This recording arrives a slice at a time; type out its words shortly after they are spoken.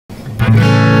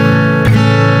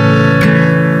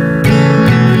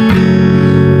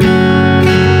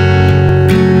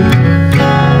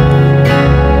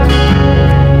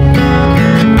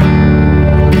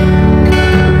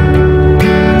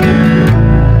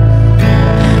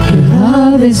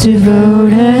is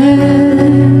devoted,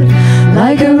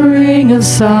 like a ring of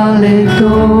solid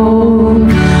gold,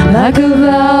 like a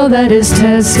vow that is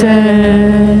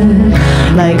tested,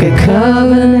 like a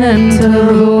covenant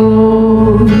of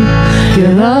old.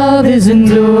 Your love is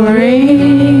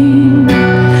enduring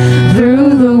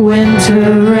through the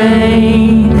winter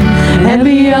rain and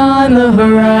beyond the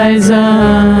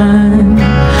horizon,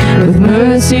 with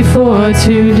mercy for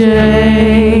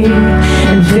today.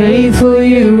 And faithful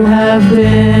you have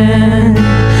been,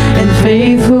 and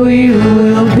faithful you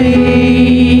will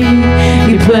be.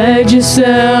 You pledge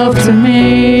yourself to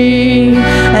me,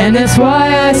 and that's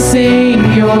why I sing.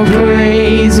 Your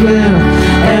praise will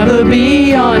ever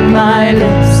be on my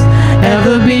lips,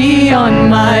 ever be on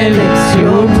my lips.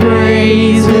 Your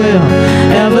praise will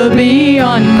ever be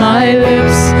on my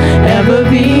lips, ever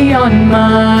be on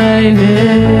my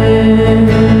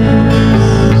lips.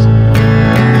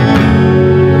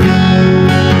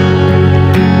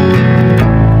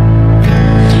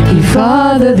 You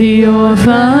father the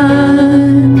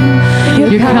orphan,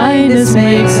 your kindness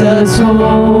makes us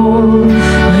whole.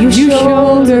 You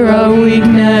shoulder our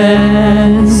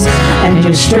weakness, and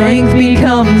your strength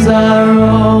becomes our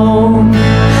own.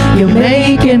 You're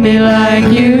making me like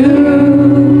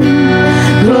you,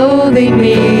 clothing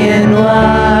me in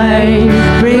white,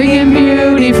 bringing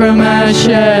beauty from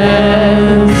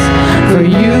ashes. For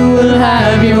you will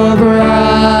have your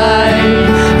bride,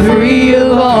 free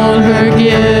of all her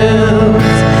guilt,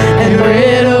 and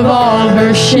rid of all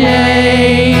her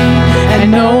shame,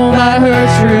 and known by her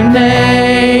true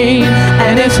name.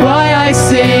 And it's why I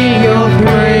sing. Your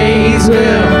praise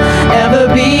will ever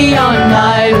be on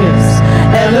my lips,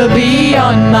 ever be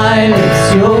on my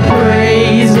lips. Your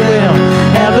praise will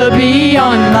ever be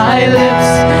on my lips,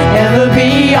 ever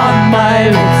be on my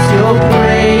lips. Your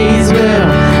praise will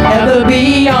ever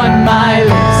be on my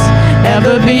lips,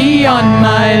 ever be on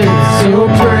my lips. Your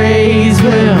praise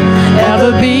will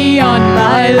ever be on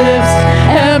my lips,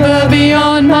 ever be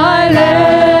on my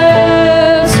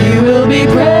lips. You will be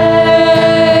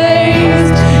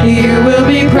praised, you will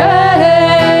be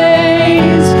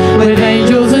praised. With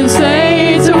angels and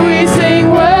saints we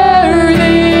sing,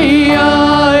 worthy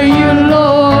are you,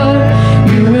 Lord.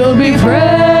 You will be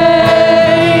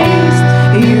praised,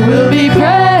 you will be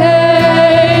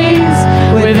praised.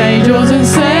 With angels and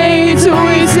saints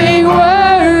we sing,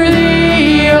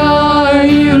 worthy are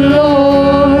you,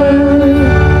 Lord.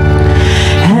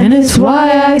 And it's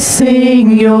why I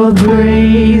sing. Your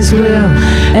praise will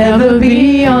ever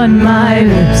be on my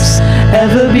lips,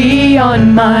 ever be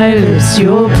on my lips.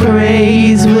 Your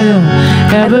praise will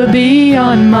ever be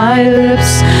on my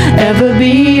lips, ever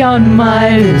be on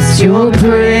my lips. Your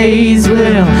praise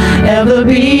will ever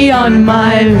be on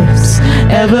my lips,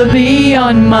 ever be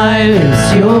on my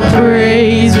lips. Your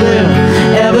praise will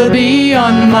ever be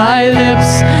on my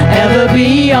lips, ever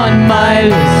be on my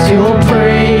lips. Your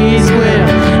praise will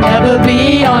ever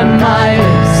be on my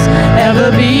lips,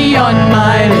 ever be on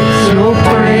my lips. Your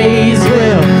praise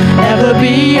will ever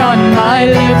be on my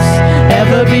lips,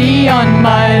 ever be on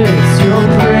my lips. Your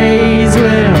praise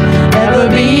will ever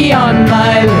be on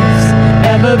my lips,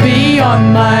 ever be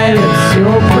on my lips.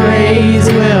 Your praise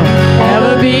will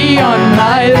ever be on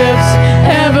my lips.